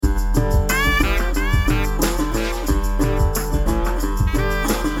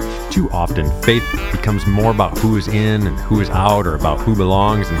often faith becomes more about who is in and who is out, or about who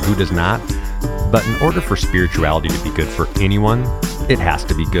belongs and who does not. But in order for spirituality to be good for anyone, it has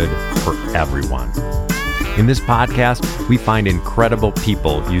to be good for everyone. In this podcast, we find incredible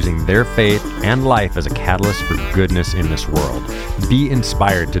people using their faith and life as a catalyst for goodness in this world. Be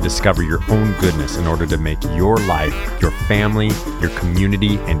inspired to discover your own goodness in order to make your life, your family, your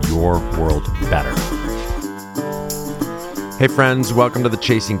community, and your world better. Hey friends, welcome to the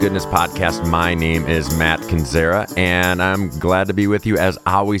Chasing Goodness podcast. My name is Matt Kinzera, and I'm glad to be with you as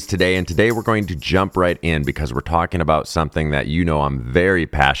always today. And today we're going to jump right in because we're talking about something that you know I'm very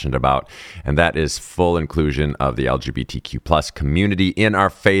passionate about, and that is full inclusion of the LGBTQ plus community in our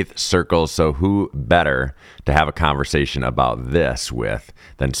faith circles. So who better to have a conversation about this with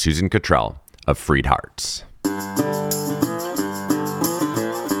than Susan Cottrell of Freed Hearts.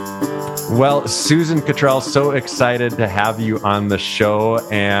 Well, Susan Cottrell, so excited to have you on the show.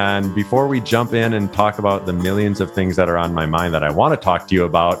 And before we jump in and talk about the millions of things that are on my mind that I want to talk to you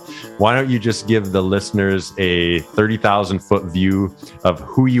about, why don't you just give the listeners a 30,000-foot view of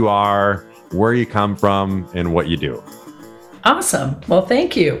who you are, where you come from, and what you do? Awesome. Well,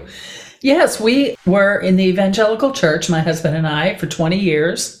 thank you. Yes, we were in the evangelical church, my husband and I, for 20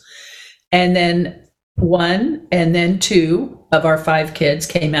 years. And then one and then two of our 5 kids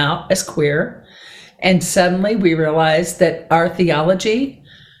came out as queer. And suddenly we realized that our theology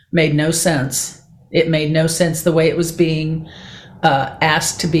made no sense. It made no sense the way it was being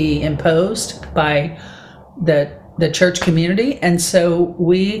asked to be imposed by the church community. And so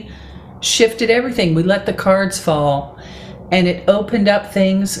we shifted everything. We let the cards fall. And it opened up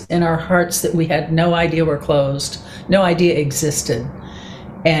things in our hearts that we had no idea were closed, no idea existed.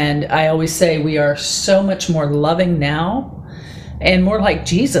 And I always say we are so much more loving now and more like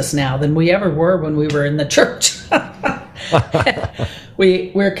Jesus now than we ever were when we were in the church.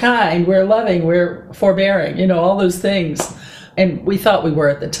 We're kind, we're loving, we're forbearing, all those things. And we thought we were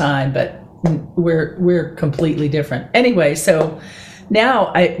at the time, but we're completely different. Anyway, so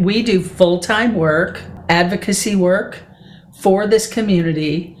now we do full-time work, advocacy work for this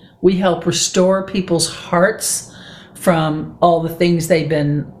community. We help restore people's hearts from all the things they've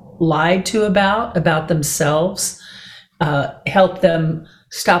been lied to about themselves, help them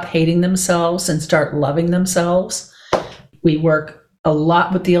stop hating themselves and start loving themselves. We work a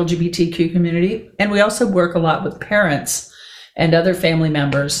lot with the LGBTQ community, and we also work a lot with parents and other family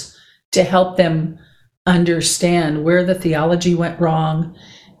members to help them understand where the theology went wrong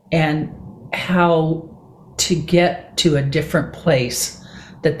and how to get to a different place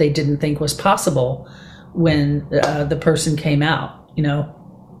that they didn't think was possible when the person came out.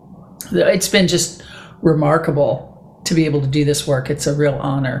 It's been just remarkable to be able to do this work. It's a real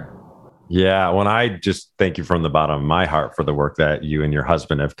honor. Yeah, well, I just thank you from the bottom of my heart for the work that you and your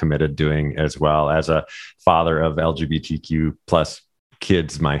husband have committed doing as well. As a father of LGBTQ plus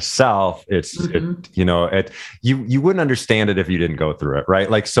kids myself, you wouldn't understand it if you didn't go through it,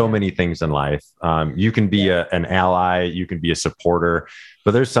 right? Like so many things in life, you can be an ally, you can be a supporter,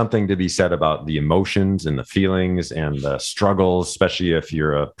 but there's something to be said about the emotions and the feelings and the struggles, especially if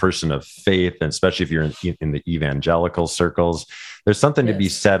you're a person of faith, and especially if you're in the evangelical circles. There's something to be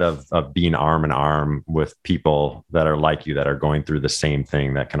said of being arm in arm with people that are like you, that are going through the same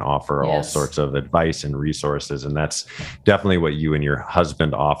thing, that can offer all sorts of advice and resources. And that's definitely what you and your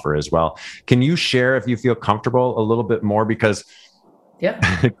husband offer as well. Can you share, if you feel comfortable, a little bit more? Because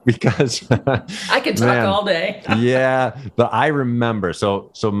I could talk all day. Yeah, but I remember,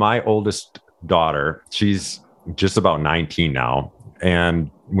 so my oldest daughter, she's just about 19 now. And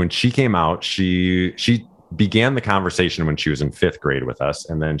when she came out, she began the conversation when she was in 5th grade with us.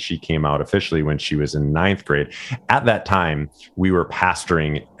 And then she came out officially when she was in 9th grade. At that time, we were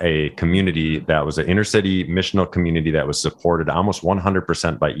pastoring a community that was an inner city missional community that was supported almost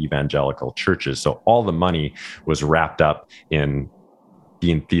 100% by evangelical churches. So all the money was wrapped up in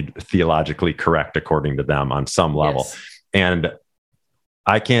being theologically correct according to them on some level. Yes. And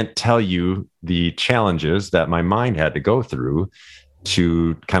I can't tell you the challenges that my mind had to go through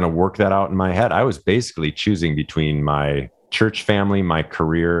to kind of work that out in my head. I was basically choosing between my church family, my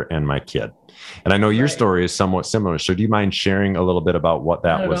career, and my kid. And I know your story is somewhat similar. So do you mind sharing a little bit about what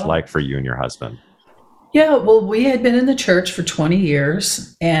that was like for you and your husband? Yeah, well, we had been in the church for 20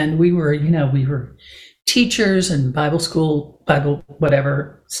 years, and we were teachers and Bible school,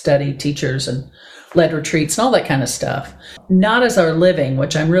 whatever, study teachers, and led retreats and all that kind of stuff. Not as our living,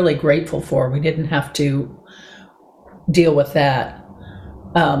 which I'm really grateful for. We didn't have to deal with that.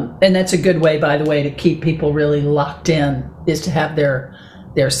 And that's a good way, by the way, to keep people really locked in, is to have their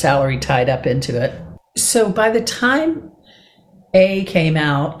salary tied up into it. So by the time A came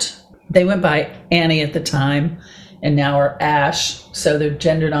out, They went by Annie at the time and now are Ash. So they're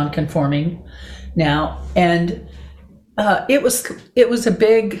gender nonconforming now. And it was a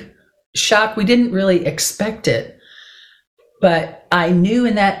big shock. We didn't really expect it. But I knew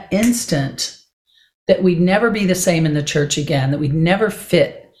in that instant that we'd never be the same in the church again, that we'd never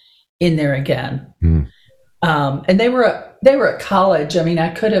fit in there again. And they were at college. I mean, I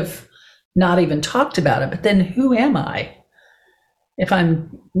could have not even talked about it, but then who am I if I'm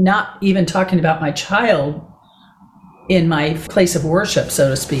not even talking about my child in my place of worship, so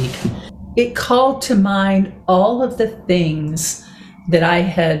to speak? It called to mind all of the things that I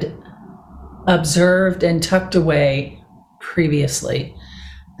had observed and tucked away previously.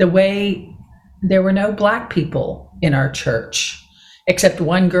 The way there were no Black people in our church, except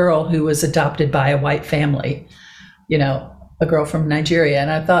one girl who was adopted by a white family, a girl from Nigeria. And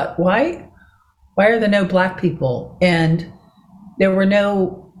I thought, why are there no Black people? And there were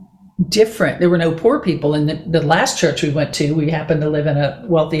no poor people in the last church we went to. We happened to live in a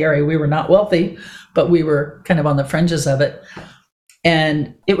wealthy area. We were not wealthy, but we were kind of on the fringes of it.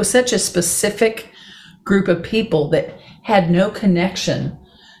 And it was such a specific group of people that had no connection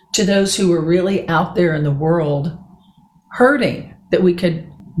to those who were really out there in the world hurting, that we could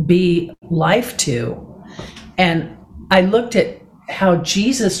be life to. And I looked at how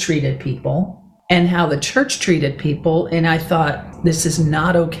Jesus treated people and how the church treated people, and I thought, this is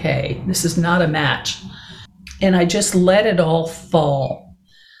not okay. This is not a match. And I just let it all fall.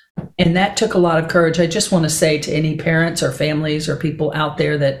 And that took a lot of courage. I just want to say to any parents or families or people out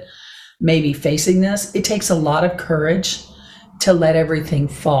there that may be facing this, it takes a lot of courage to let everything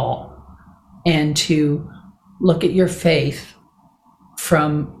fall and to look at your faith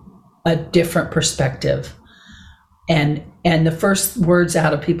from a different perspective. And the first words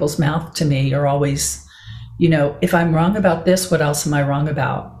out of people's mouth to me are always, if I'm wrong about this, what else am I wrong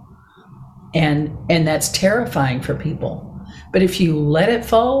about? And that's terrifying for people. But if you let it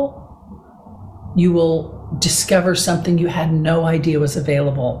fall, you will discover something you had no idea was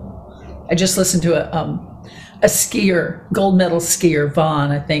available. I just listened to a skier, gold medal skier,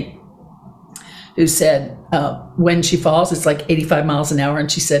 Vaughn, I think, who said when she falls, it's like 85 miles an hour.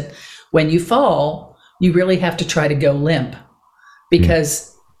 And she said, when you fall, you really have to try to go limp,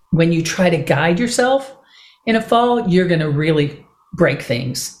 because when you try to guide yourself in a fall, you're going to really break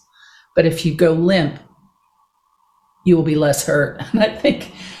things. But if you go limp, you will be less hurt. And I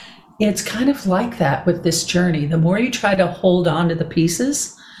think it's kind of like that with this journey. The more you try to hold on to the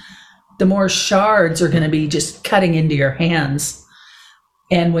pieces, the more shards are going to be just cutting into your hands.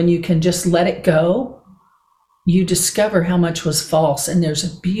 And when you can just let it go, you discover how much was false. And there's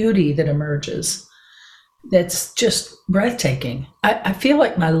a beauty that emerges that's just breathtaking. I feel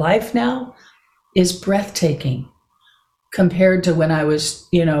like my life now is breathtaking compared to when I was,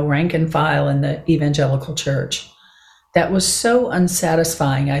 rank and file in the evangelical church. That was so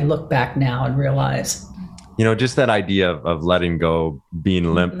unsatisfying. I look back now and realize. Just that idea of letting go,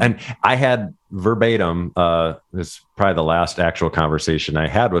 being limp. And I had verbatim, this is probably the last actual conversation I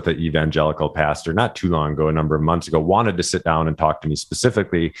had with an evangelical pastor not too long ago, a number of months ago, wanted to sit down and talk to me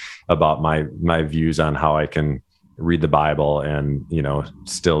specifically about my views on how I can read the Bible and,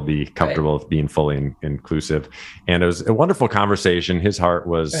 still be comfortable with being fully inclusive. And it was a wonderful conversation. His heart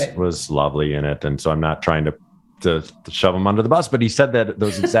was lovely in it. And so I'm not trying to shove him under the bus, but he said that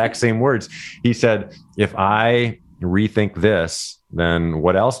those exact same words. He said, if I rethink this, then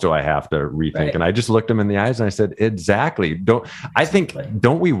what else do I have to rethink? Right. And I just looked him in the eyes and I said, exactly. Don't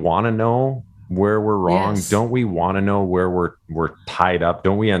we want to know where we're wrong? Yes. Don't we want to know where we're tied up?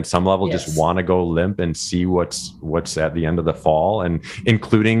 Don't we on some level just want to go limp and see what's at the end of the fall, and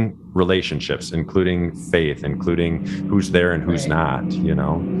including relationships, including faith, including who's there and who's not,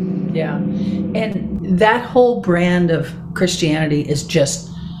 Yeah. And that whole brand of Christianity is just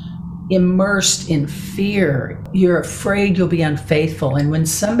immersed in fear. You're afraid you'll be unfaithful. And when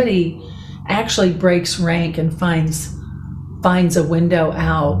somebody actually breaks rank and finds a window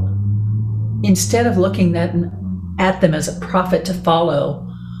out, instead of looking at them as a prophet to follow,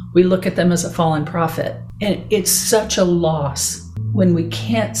 we look at them as a fallen prophet. And it's such a loss when we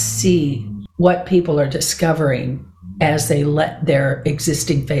can't see what people are discovering as they let their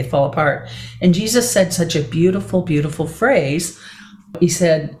existing faith fall apart. And Jesus said such a beautiful, beautiful phrase. He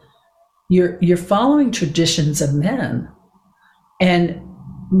said, you're following traditions of men. And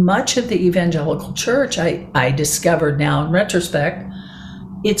much of the evangelical church, I discovered now in retrospect,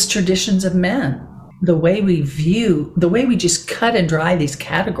 it's traditions of men. The way we just cut and dry these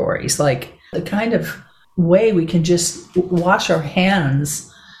categories, like the kind of way we can just wash our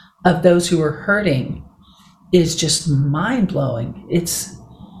hands of those who are hurting, is just mind-blowing. It's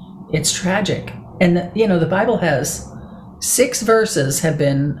It's tragic. And, the Bible has 6 verses have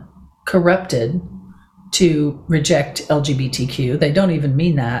been corrupted to reject LGBTQ. They don't even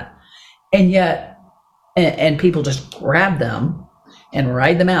mean that. And yet, and people just grab them and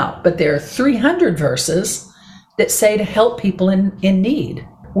ride them out. But there are 300 verses that say to help people in need.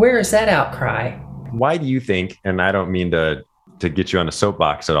 Where is that outcry? Why do you think, and I don't mean to get you on a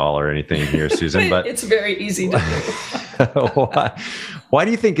soapbox at all or anything here, Susan, but it's very easy to do. why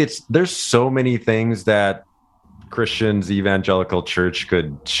do you think there's so many things that Christians, evangelical church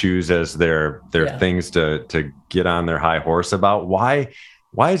could choose as their things to get on their high horse about? Why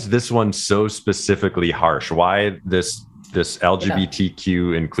is this one so specifically harsh? Why this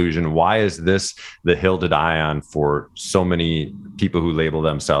LGBTQ inclusion? Why is this the hill to die on for so many people who label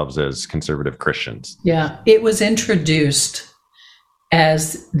themselves as conservative Christians? Yeah, it was introduced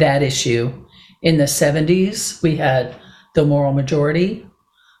as that issue in the 70s. We had the moral majority,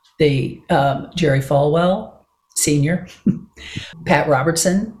 the Jerry Falwell Sr., Pat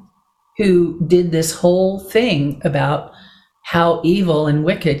Robertson, who did this whole thing about how evil and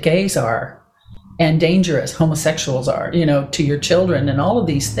wicked gays are and dangerous homosexuals are, to your children, and all of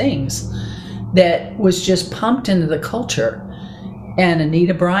these things that was just pumped into the culture. And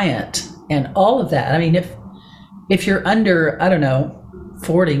Anita Bryant and all of that. I mean, if you're under,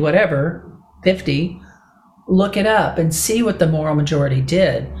 40, whatever, 50, look it up and see what the moral majority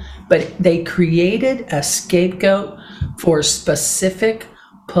did. But they created a scapegoat for specific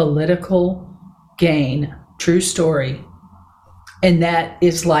political gain. True story. And that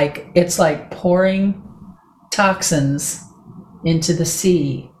is it's like pouring toxins into the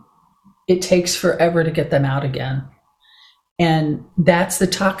sea. It takes forever to get them out again. And that's the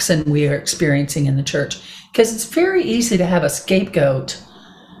toxin we are experiencing in the church. Because it's very easy to have a scapegoat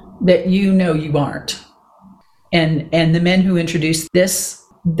that you aren't. And the men who introduced this,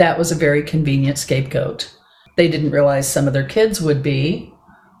 that was a very convenient scapegoat. They didn't realize some of their kids would be,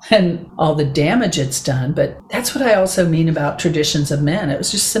 and all the damage it's done. But that's what I also mean about traditions of men. It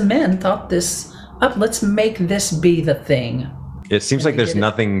was just some men thought this up. Let's make this be the thing. It seems like there's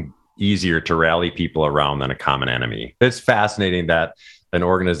nothing easier to rally people around than a common enemy. It's fascinating that an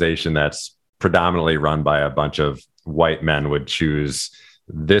organization that's predominantly run by a bunch of white men would choose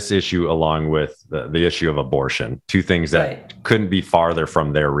this issue along with the issue of abortion, 2 things that couldn't be farther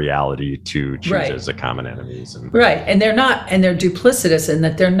from their reality to choose as the common enemies. And they're duplicitous in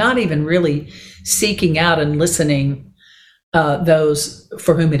that they're not even really seeking out and listening those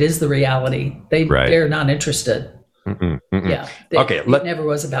for whom it is the reality. They're not interested. Yeah. Okay. It never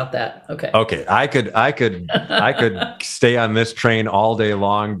was about that. Okay. I could stay on this train all day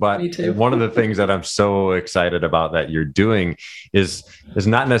long, but one of the things that I'm so excited about that you're doing is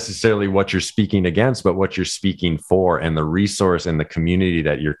not necessarily what you're speaking against, but what you're speaking for, and the resource and the community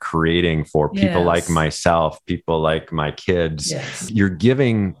that you're creating for people like myself, people like my kids. Yes. You're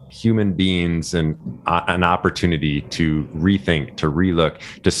giving human beings an opportunity to rethink, to relook,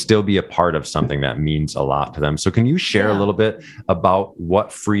 to still be a part of something that means a lot to them. So can you share a little bit about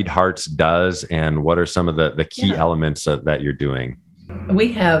what Freed Hearts does and what are some of the key elements that you're doing?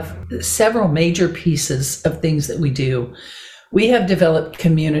 We have several major pieces of things that we do. We have developed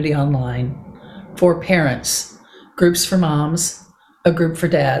community online for parents, groups for moms, a group for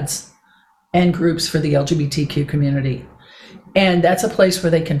dads, and groups for the LGBTQ community. And that's a place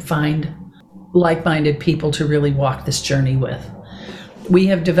where they can find like-minded people to really walk this journey with. We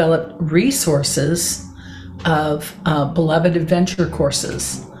have developed resources of beloved adventure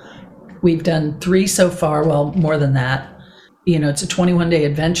courses. We've done 3 so far, well, more than that. It's a 21-day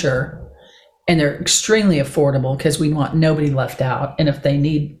adventure, and they're extremely affordable because we want nobody left out. And if they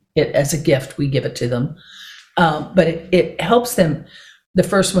need it as a gift, we give it to them. But it helps them. The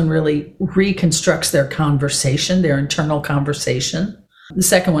first one really reconstructs their conversation, their internal conversation. The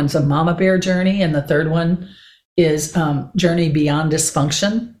second one's a mama bear journey, and the third one is Journey Beyond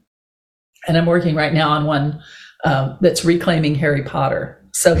Dysfunction. And I'm working right now on one that's reclaiming Harry Potter.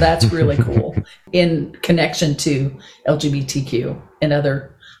 So that's really cool in connection to LGBTQ and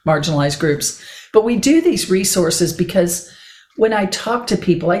other marginalized groups. But we do these resources because when I talk to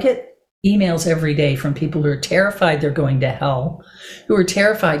people, I get emails every day from people who are terrified they're going to hell, who are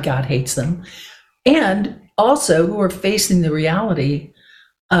terrified God hates them, and also who are facing the reality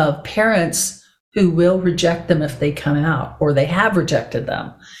of parents who will reject them if they come out, or they have rejected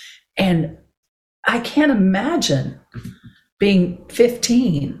them. And I can't imagine being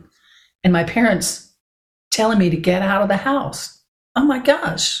 15 and my parents telling me to get out of the house. Oh my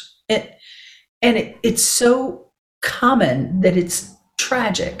gosh. It's so common that it's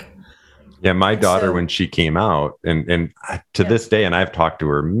tragic. Yeah, my And daughter, so, when she came out, and to yeah, this day, and I've talked to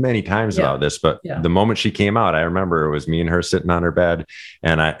her many times yeah, about this, but yeah, the moment she came out, I remember it was me and her sitting on her bed,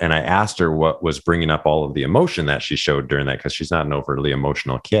 and I asked her what was bringing up all of the emotion that she showed during that, because she's not an overly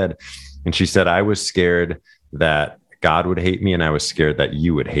emotional kid, and she said, I was scared that God would hate me, and I was scared that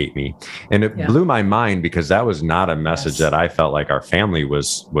you would hate me. And it yeah, blew my mind, because that was not a message that yes, I felt like our family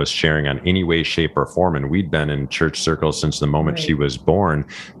was sharing on any way, shape, or form. And we'd been in church circles since the moment she right, was born.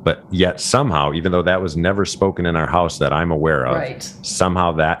 But yet somehow, even though that was never spoken in our house that I'm aware of, right,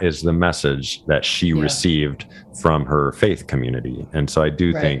 somehow that is the message that she yeah, received from her faith community. And so I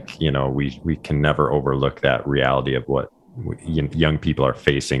do right, think, we can never overlook that reality of what young people are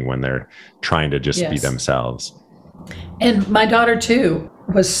facing when they're trying to just be yes. themselves. And my daughter, too,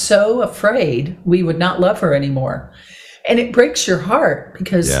 was so afraid we would not love her anymore. And it breaks your heart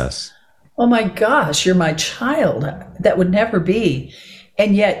because, Yes. oh my gosh, you're my child. That would never be.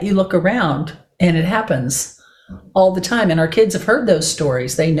 And yet you look around and it happens all the time. And our kids have heard those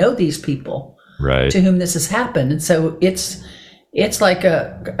stories. They know these people Right. to whom this has happened. And so it's like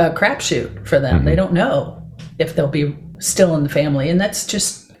a crapshoot for them. They Mm-hmm. don't know if they'll be still in the family. And that's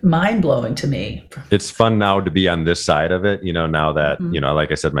just mind blowing to me. It's fun now to be on this side of it, now that, Mhm.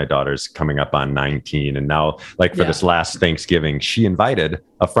 like I said, my daughter's coming up on 19. And now, like for Yeah. this last Thanksgiving, she invited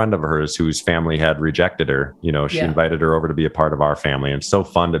a friend of hers whose family had rejected her. She Yeah. invited her over to be a part of our family. And it's so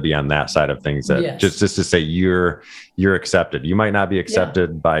fun to be on that side of things, that Yes. just to say you're accepted. You might not be Yeah.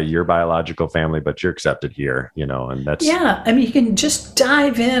 accepted by your biological family, but you're accepted here, and that's Yeah. I mean, you can just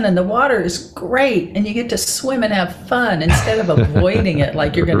dive in and the water is great and you get to swim and have fun instead of avoiding it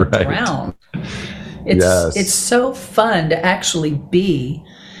like you're going to right. drown. It's Yes. so fun to actually be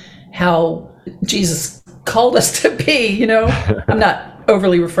how Jesus called us to be. I'm not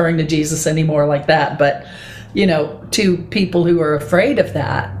overly referring to Jesus anymore like that, but to people who are afraid of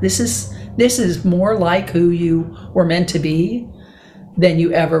that, this is more like who you were meant to be than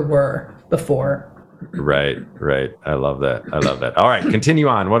you ever were before. Right, right. I love that. I love that. All right, continue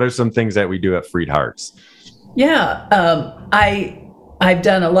on. What are some things that we do at Freed Hearts? Yeah, I've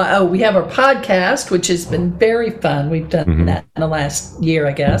done a lot. Oh, we have our podcast, which has been very fun. We've done that in the last year,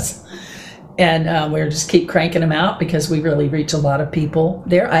 I guess, and we're just keep cranking them out because we really reach a lot of people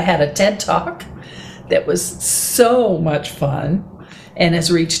there. I had a TED Talk that was so much fun and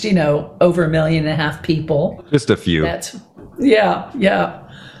has reached over 1.5 million people. Just a few. That's yeah.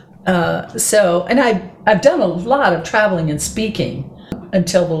 So, and I've done a lot of traveling and speaking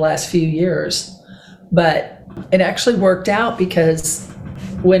until the last few years, but it actually worked out because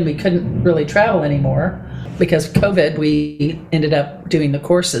when we couldn't really travel anymore because of COVID, we ended up doing the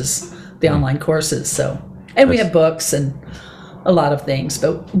courses, the online courses. So, and we have books and a lot of things,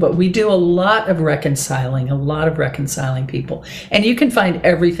 but we do a lot of reconciling people, and you can find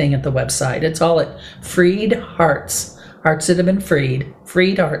everything at the website. It's all at Freed Hearts. Hearts that have been freed,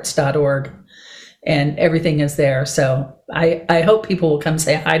 freedhearts.org, and everything is there. So I hope people will come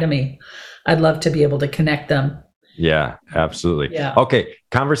say hi to me. I'd love to be able to connect them. Yeah, absolutely. Yeah. Okay.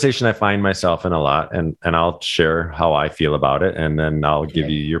 Conversation I find myself in a lot, and I'll share how I feel about it. And then I'll give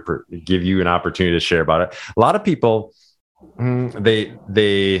you an opportunity to share about it. A lot of people,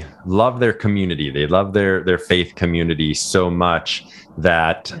 they love their community. They love their faith community so much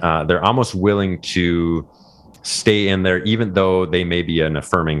that they're almost willing to stay in there, even though they may be an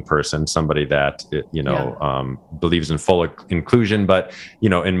affirming person, somebody that, believes in full inclusion. But,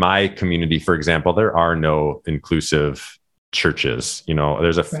 in my community, for example, there are no inclusive churches.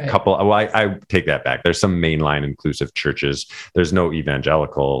 There's a couple. Well, I take that back. There's some mainline inclusive churches. There's no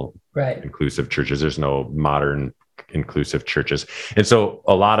evangelical inclusive churches. There's no modern inclusive churches. And so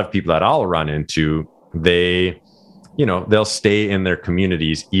a lot of people that I'll run into, they'll stay in their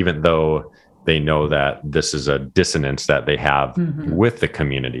communities, even though they know that this is a dissonance that they have with the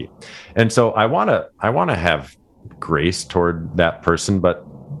community. And so I want to have grace toward that person, but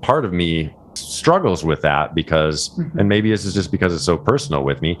part of me struggles with that because, and maybe this is just because it's so personal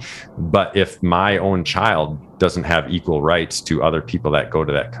with me, but if my own child doesn't have equal rights to other people that go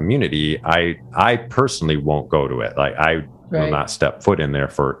to that community, I personally won't go to it. Like I will not step foot in there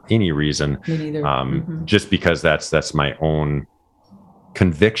for any reason. Me neither. Just because that's my own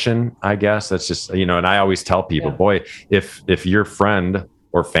conviction, I guess. That's just, and I always tell people, boy, if your friend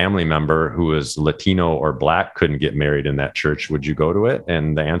or family member who is Latino or Black couldn't get married in that church, would you go to it?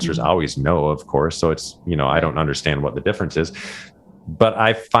 And the answer is always no, of course. So it's, I don't understand what the difference is. But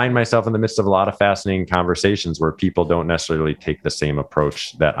I find myself in the midst of a lot of fascinating conversations where people don't necessarily take the same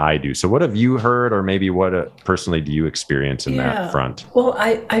approach that I do. So what have you heard, or maybe what personally do you experience in that front? Well,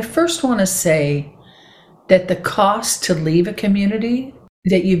 I first want to say that the cost to leave a community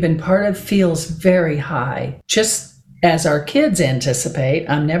that you've been part of feels very high. Just as our kids anticipate,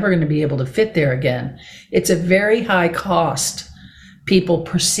 I'm never going to be able to fit there again. It's a very high cost people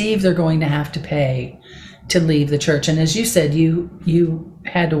perceive they're going to have to pay to leave the church. And as you said, you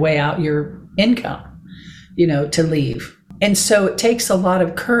had to weigh out your income, to leave. And so it takes a lot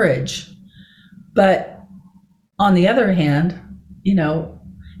of courage. But on the other hand,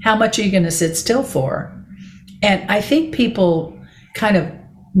 how much are you going to sit still for? And I think people kind of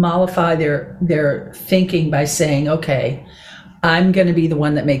mollify their thinking by saying, okay, I'm going to be the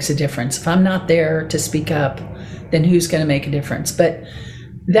one that makes a difference. If I'm not there to speak up, then who's going to make a difference? But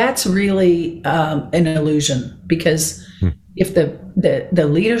that's really an illusion, because if the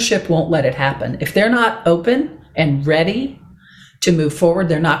leadership won't let it happen, if they're not open and ready to move forward,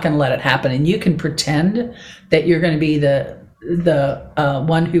 they're not going to let it happen. And you can pretend that you're going to be the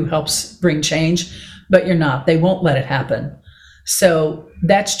one who helps bring change, but you're not. They won't let it happen. So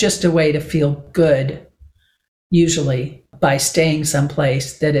that's just a way to feel good, usually, by staying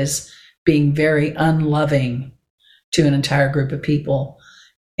someplace that is being very unloving to an entire group of people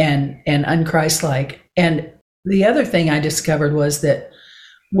and unchristlike. And the other thing I discovered was that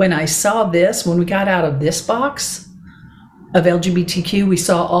when we got out of this box of LGBTQ, we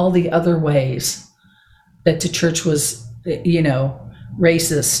saw all the other ways that the church was,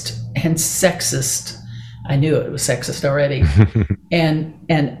 racist and sexist. I knew it was sexist already.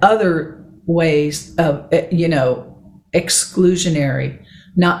 and other ways of, exclusionary,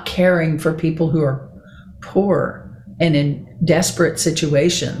 not caring for people who are poor and in desperate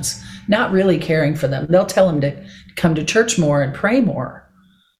situations, not really caring for them. They'll tell them to come to church more and pray more,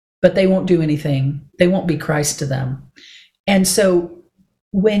 but they won't do anything. They won't be Christ to them. And so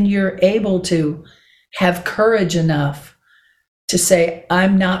when you're able to have courage enough to say,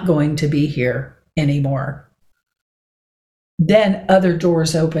 I'm not going to be here anymore, then other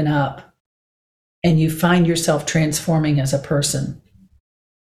doors open up and you find yourself transforming as a person.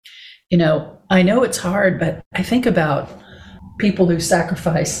 I know it's hard, but I think about people who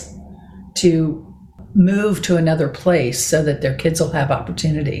sacrifice to move to another place so that their kids will have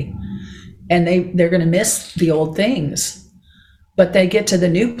opportunity. And they're going to miss the old things, but they get to the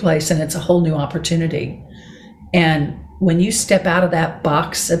new place and it's a whole new opportunity. And when you step out of that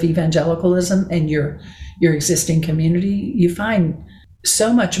box of evangelicalism and your existing community, you find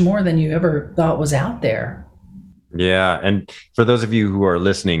so much more than you ever thought was out there. Yeah. And for those of you who are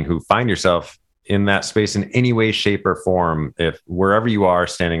listening, who find yourself in that space in any way, shape, or form, if wherever you are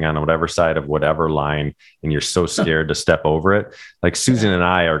standing on whatever side of whatever line and you're so scared to step over it, like Susan and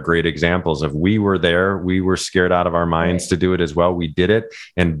I are great examples of, we were there, we were scared out of our minds to do it as well. We did it.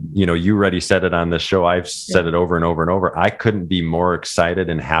 And, you already said it on the show. I've said it over and over and over. I couldn't be more excited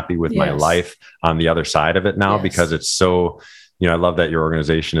and happy with my life on the other side of it now, because it's so, I love that your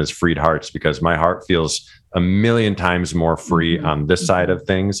organization is Freed Hearts, because my heart feels a million times more free on this side of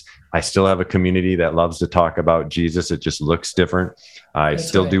things. I still have a community that loves to talk about Jesus. It just looks different. I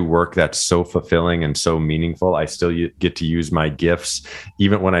still do work that's so fulfilling and so meaningful. I still get to use my gifts,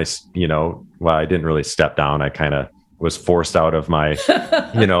 even when I didn't really step down. I kind of was forced out of my,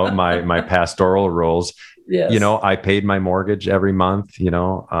 my pastoral roles. Yes. I paid my mortgage every month,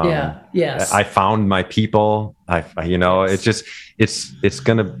 I found my people. It's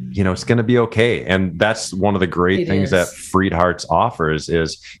gonna be okay. And that's one of the great things that Freed Hearts offers,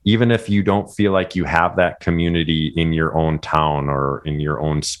 is even if you don't feel like you have that community in your own town or in your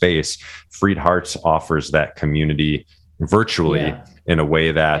own space, Freed Hearts offers that community virtually in a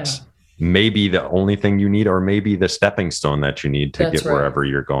way that maybe the only thing you need, or maybe the stepping stone that you need to get wherever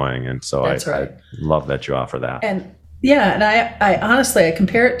you're going. And so I love that you offer that. And I honestly, I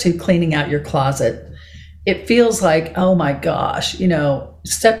compare it to cleaning out your closet. It feels like, oh my gosh,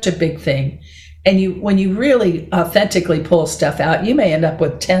 such a big thing. And when you really authentically pull stuff out, you may end up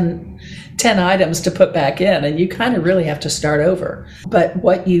with 10 items to put back in, and you kind of really have to start over. But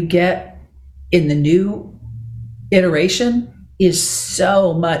what you get in the new iteration is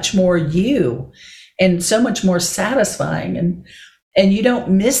so much more you, and so much more satisfying, and you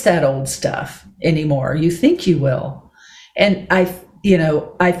don't miss that old stuff anymore. You think you will. And I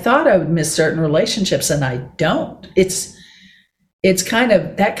thought I would miss certain relationships, and I don't. It's kind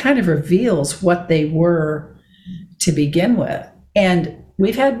of reveals what they were to begin with. And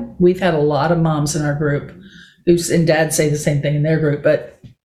we've had a lot of moms in our group and dads say the same thing in their group, but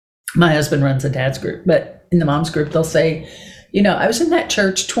my husband runs a dad's group. But in the mom's group, they'll say, I was in that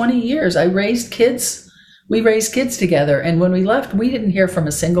church 20 years. We raised kids together. And when we left, we didn't hear from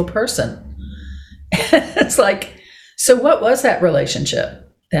a single person. It's like, so what was that relationship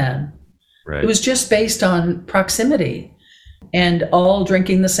then? Right. It was just based on proximity. and all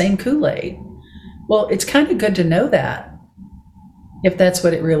drinking the same Kool-Aid. Well, it's kind of good to know that, if that's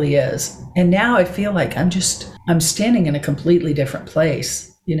what it really is. And now I feel like I'm standing in a completely different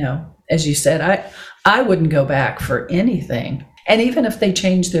place. As you said, I wouldn't go back for anything. And even if they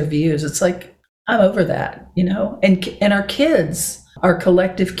change their views, it's like, I'm over that, and our kids, our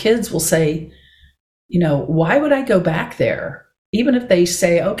collective kids will say, why would I go back there? Even if they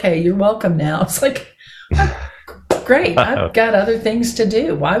say, okay, you're welcome now. It's like, great, I've got other things to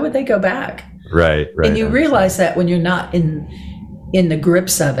do. Why would they go back? Right. And you realize that when you're not in the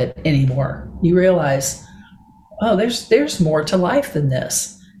grips of it anymore. You realize, oh, there's more to life than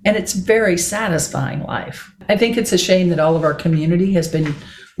this. And it's very satisfying life. I think it's a shame that all of our community has been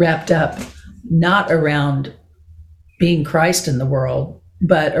wrapped up not around being Christ in the world,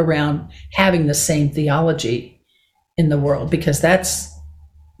 but around having the same theology in the world, because that's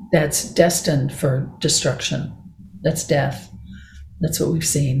destined for destruction. That's death. That's what we've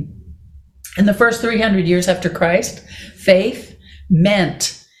seen. In the first 300 years after Christ, faith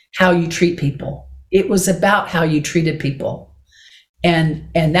meant how you treat people. It was about how you treated people. And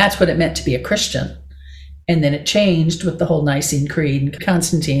that's what it meant to be a Christian. And then it changed with the whole Nicene Creed and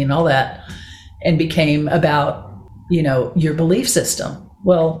Constantine, all that, and became about, your belief system.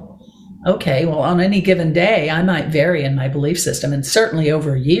 Well, okay, on any given day, I might vary in my belief system. And certainly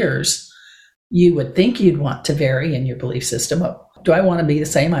over years, you would think you'd want to vary in your belief system. Do I want to be the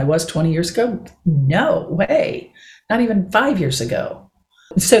same I was 20 years ago? No way. Not even 5 years ago.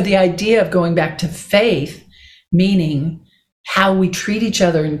 So the idea of going back to faith, meaning how we treat each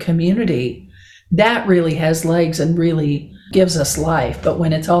other in community, that really has legs and really gives us life. But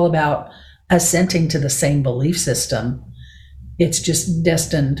when it's all about assenting to the same belief system, it's just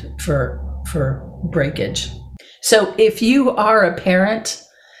destined for breakage. So if you are a parent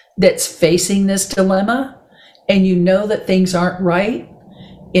that's facing this dilemma and you know that things aren't right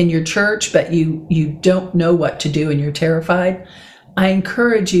in your church, but you don't know what to do and you're terrified, I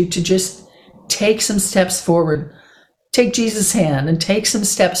encourage you to just take some steps forward. Take Jesus' hand and take some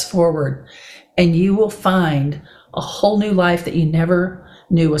steps forward, and you will find a whole new life that you never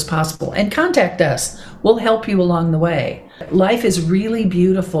knew was possible. And contact us. We'll help you along the way. Life is really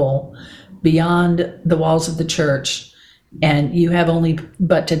beautiful beyond the walls of the church, and you have only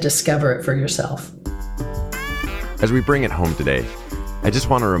but to discover it for yourself. As we bring it home today, I just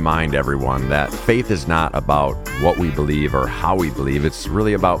want to remind everyone that faith is not about what we believe or how we believe. It's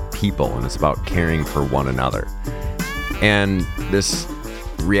really about people, and it's about caring for one another. And this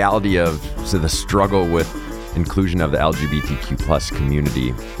reality of the struggle with inclusion of the LGBTQ plus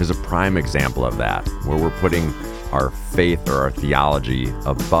community is a prime example of that, where we're putting our faith or our theology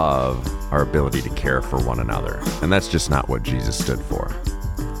above our ability to care for one another. And that's just not what Jesus stood for.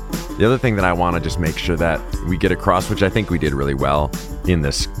 The other thing that I want to just make sure that we get across, which I think we did really well in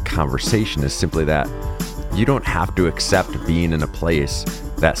this conversation, is simply that you don't have to accept being in a place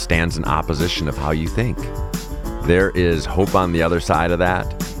that stands in opposition of how you think. There is hope on the other side of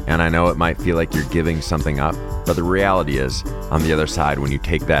that, and I know it might feel like you're giving something up, but the reality is, on the other side, when you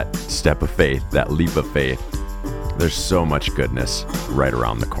take that step of faith, that leap of faith, there's so much goodness right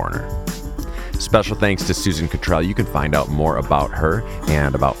around the corner. Special thanks to Susan Cottrell. You can find out more about her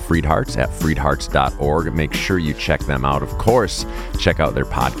and about Freed Hearts at freedhearts.org. Make sure you check them out. Of course, check out their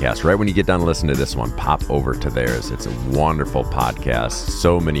podcast. Right when you get done listening to this one, pop over to theirs. It's a wonderful podcast.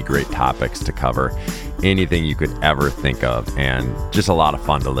 So many great topics to cover. Anything you could ever think of, and just a lot of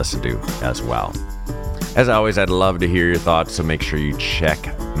fun to listen to as well. As always, I'd love to hear your thoughts, so make sure you check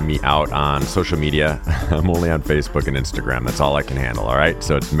me out on social media. I'm only on Facebook and Instagram. That's all I can handle, all right?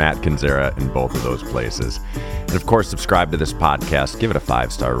 So it's Matt Canzera in both of those places. And of course, subscribe to this podcast, give it a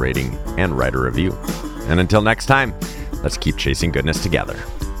 5-star rating, and write a review. And until next time, let's keep chasing goodness together.